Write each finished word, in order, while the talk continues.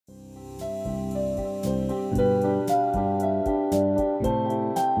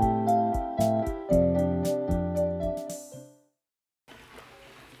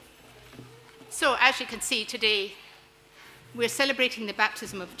can see today, we're celebrating the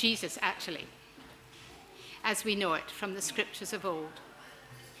baptism of Jesus, actually, as we know it from the scriptures of old.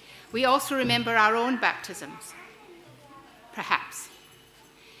 We also remember our own baptisms, perhaps.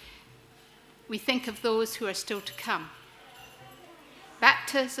 We think of those who are still to come.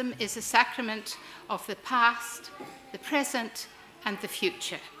 Baptism is a sacrament of the past, the present, and the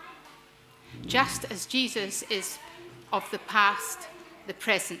future, just as Jesus is of the past, the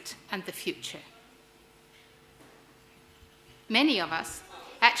present, and the future. Many of us,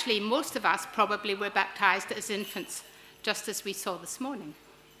 actually most of us, probably were baptized as infants, just as we saw this morning.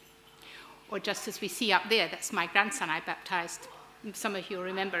 Or just as we see up there, that's my grandson I baptized. Some of you will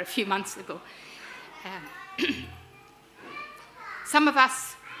remember a few months ago. Some of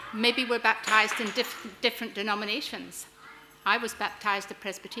us maybe were baptized in different denominations. I was baptized a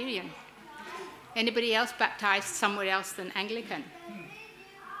Presbyterian. Anybody else baptized somewhere else than Anglican?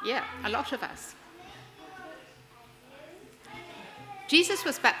 Yeah, a lot of us. Jesus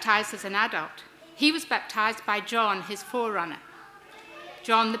was baptized as an adult. He was baptized by John, his forerunner.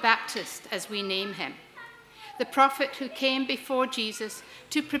 John the Baptist, as we name him, the prophet who came before Jesus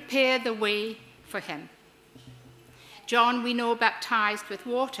to prepare the way for him. John, we know, baptized with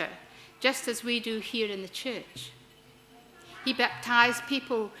water, just as we do here in the church. He baptized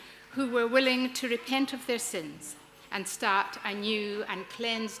people who were willing to repent of their sins and start a new and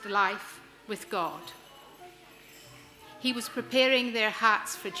cleansed life with God. He was preparing their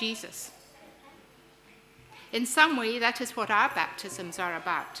hearts for Jesus. In some way, that is what our baptisms are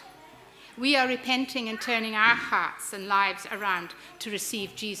about. We are repenting and turning our hearts and lives around to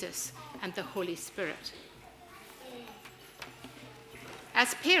receive Jesus and the Holy Spirit.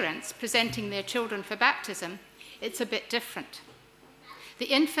 As parents presenting their children for baptism, it's a bit different. The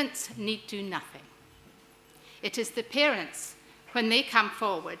infants need do nothing. It is the parents, when they come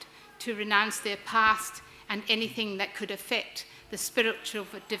forward, to renounce their past and anything that could affect the spiritual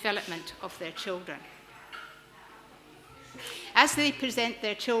development of their children. As they present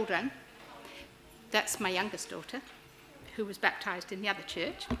their children, that's my youngest daughter, who was baptized in the other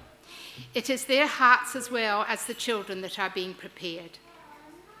church, it is their hearts as well as the children that are being prepared.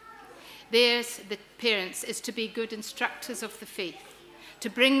 Theirs, the parents, is to be good instructors of the faith, to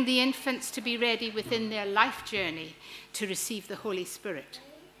bring the infants to be ready within their life journey to receive the Holy Spirit.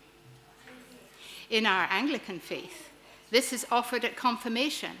 In our Anglican faith, this is offered at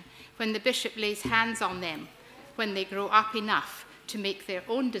confirmation when the bishop lays hands on them when they grow up enough to make their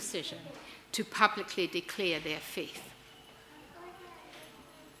own decision to publicly declare their faith.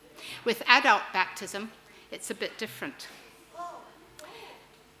 With adult baptism, it's a bit different.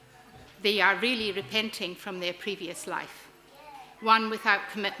 They are really repenting from their previous life, one without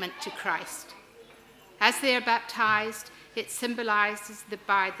commitment to Christ. As they are baptized, it symbolizes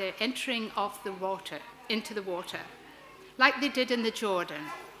by their entering of the water, into the water, like they did in the Jordan,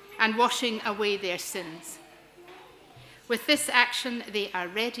 and washing away their sins. With this action, they are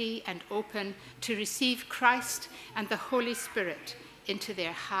ready and open to receive Christ and the Holy Spirit into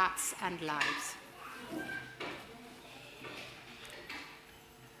their hearts and lives.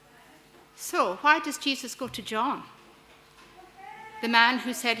 So, why does Jesus go to John, the man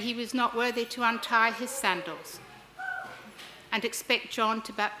who said he was not worthy to untie his sandals, and expect John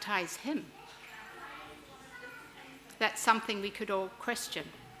to baptize him? That's something we could all question.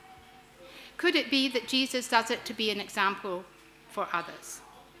 Could it be that Jesus does it to be an example for others?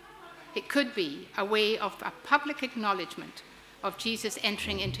 It could be a way of a public acknowledgement of Jesus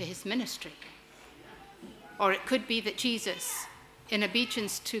entering into his ministry. Or it could be that Jesus, in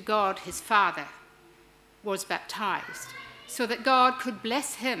obedience to God, his Father, was baptized so that God could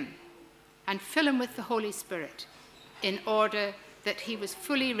bless him and fill him with the Holy Spirit in order that he was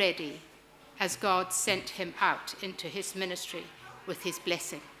fully ready as God sent him out into his ministry with his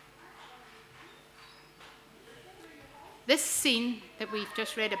blessing. This scene that we've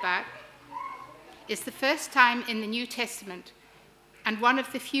just read about is the first time in the New Testament and one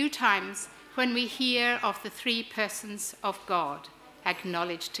of the few times when we hear of the three persons of God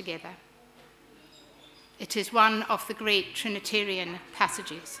acknowledged together. It is one of the great Trinitarian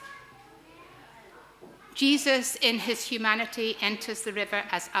passages. Jesus, in his humanity, enters the river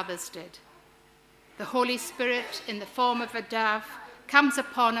as others did. The Holy Spirit, in the form of a dove, comes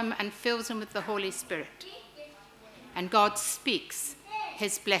upon him and fills him with the Holy Spirit. And God speaks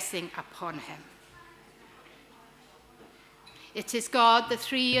his blessing upon him. It is God, the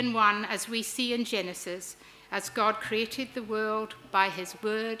three in one, as we see in Genesis, as God created the world by his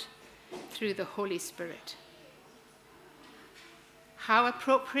word through the Holy Spirit. How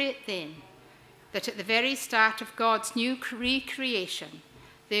appropriate then that at the very start of God's new recreation,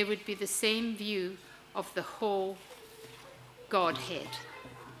 there would be the same view of the whole Godhead,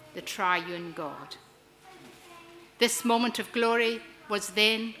 the triune God. This moment of glory was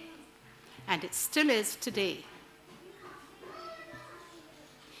then, and it still is today.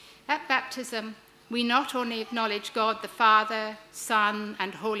 At baptism, we not only acknowledge God the Father, Son,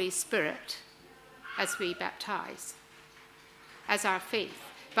 and Holy Spirit as we baptize, as our faith,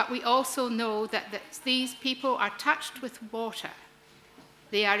 but we also know that these people are touched with water.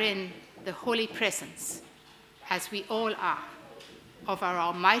 They are in the holy presence, as we all are, of our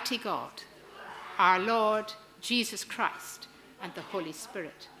Almighty God, our Lord Jesus Christ, and the Holy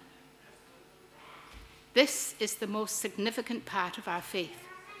Spirit. This is the most significant part of our faith.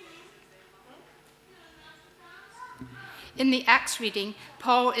 In the Acts reading,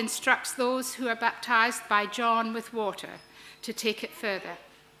 Paul instructs those who are baptized by John with water to take it further,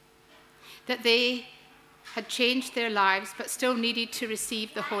 that they had changed their lives but still needed to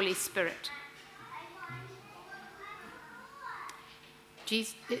receive the Holy Spirit.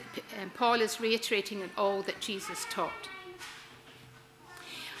 Paul is reiterating all that Jesus taught.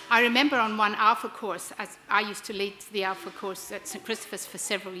 I remember on one Alpha course, as I used to lead the Alpha course at St. Christopher's for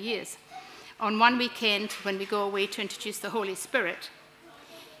several years, on one weekend when we go away to introduce the Holy Spirit,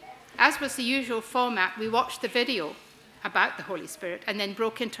 as was the usual format, we watched the video about the Holy Spirit and then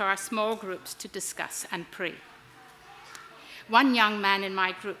broke into our small groups to discuss and pray. One young man in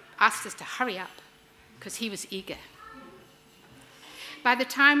my group asked us to hurry up because he was eager. By the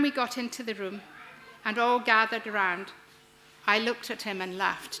time we got into the room and all gathered around, I looked at him and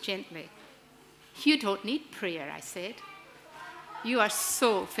laughed gently. "You don't need prayer," I said. "You are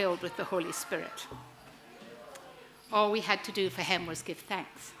so filled with the Holy Spirit." All we had to do for him was give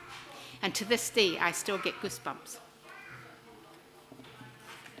thanks. And to this day, I still get goosebumps.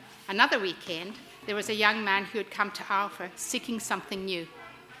 Another weekend, there was a young man who had come to Alpha seeking something new.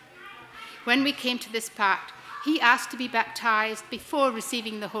 When we came to this part, he asked to be baptized before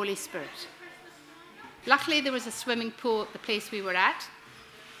receiving the Holy Spirit. Luckily, there was a swimming pool at the place we were at,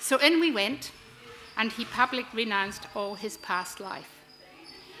 so in we went, and he publicly renounced all his past life,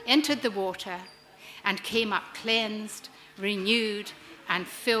 entered the water, and came up cleansed, renewed, and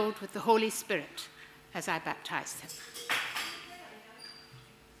filled with the Holy Spirit as I baptized him.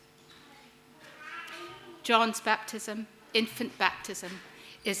 John's baptism, infant baptism,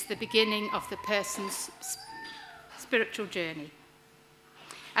 is the beginning of the person's spiritual journey.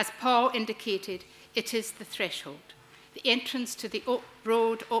 As Paul indicated, it is the threshold, the entrance to the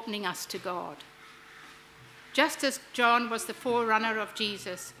road opening us to God. Just as John was the forerunner of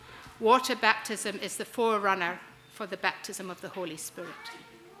Jesus, water baptism is the forerunner for the baptism of the Holy Spirit.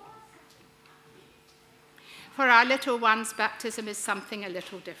 For our little ones, baptism is something a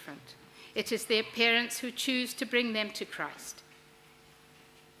little different. It is their parents who choose to bring them to Christ.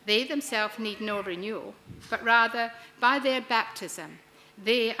 They themselves need no renewal, but rather, by their baptism,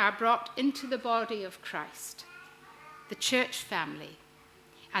 they are brought into the body of Christ, the church family,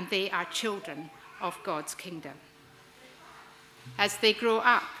 and they are children of God's kingdom. As they grow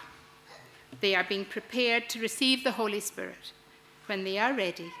up, they are being prepared to receive the Holy Spirit when they are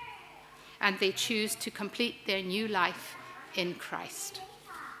ready, and they choose to complete their new life in Christ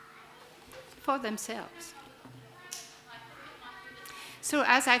for themselves. So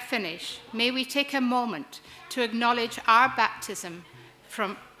as I finish, may we take a moment to acknowledge our baptism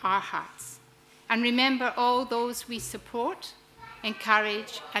from our hearts and remember all those we support,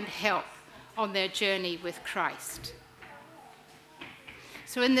 encourage, and help on their journey with Christ.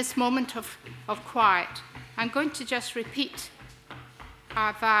 So in this moment of quiet, I'm going to just repeat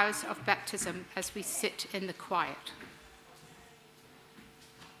our vows of baptism as we sit in the quiet.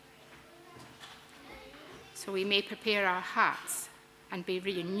 So we may prepare our hearts and be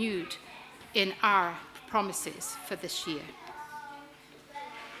renewed in our promises for this year.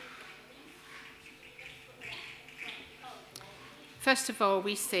 First of all,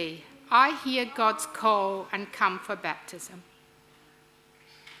 we say, I hear God's call and come for baptism.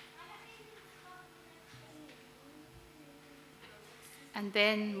 And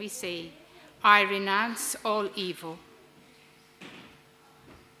then we say, I renounce all evil.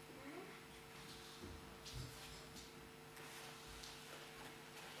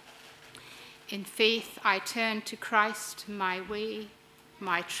 In faith, I turn to Christ, my way,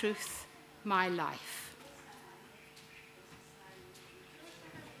 my truth, my life.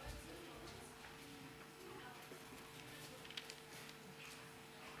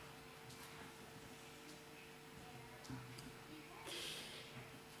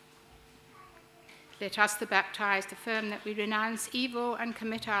 Let us, the baptized, affirm that we renounce evil and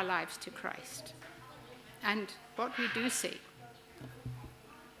commit our lives to Christ. And what we do say,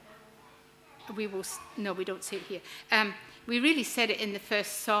 no, we don't say it here. We really said it in the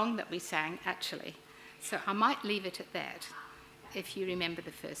first song that we sang, actually. So I might leave it at that, if you remember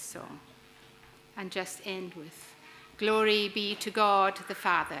the first song. And just end with, glory be to God the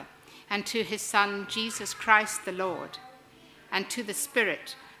Father, and to his Son, Jesus Christ the Lord, and to the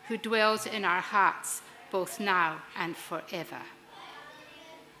Spirit who dwells in our hearts, both now and forever.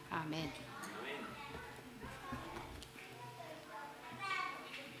 Amen.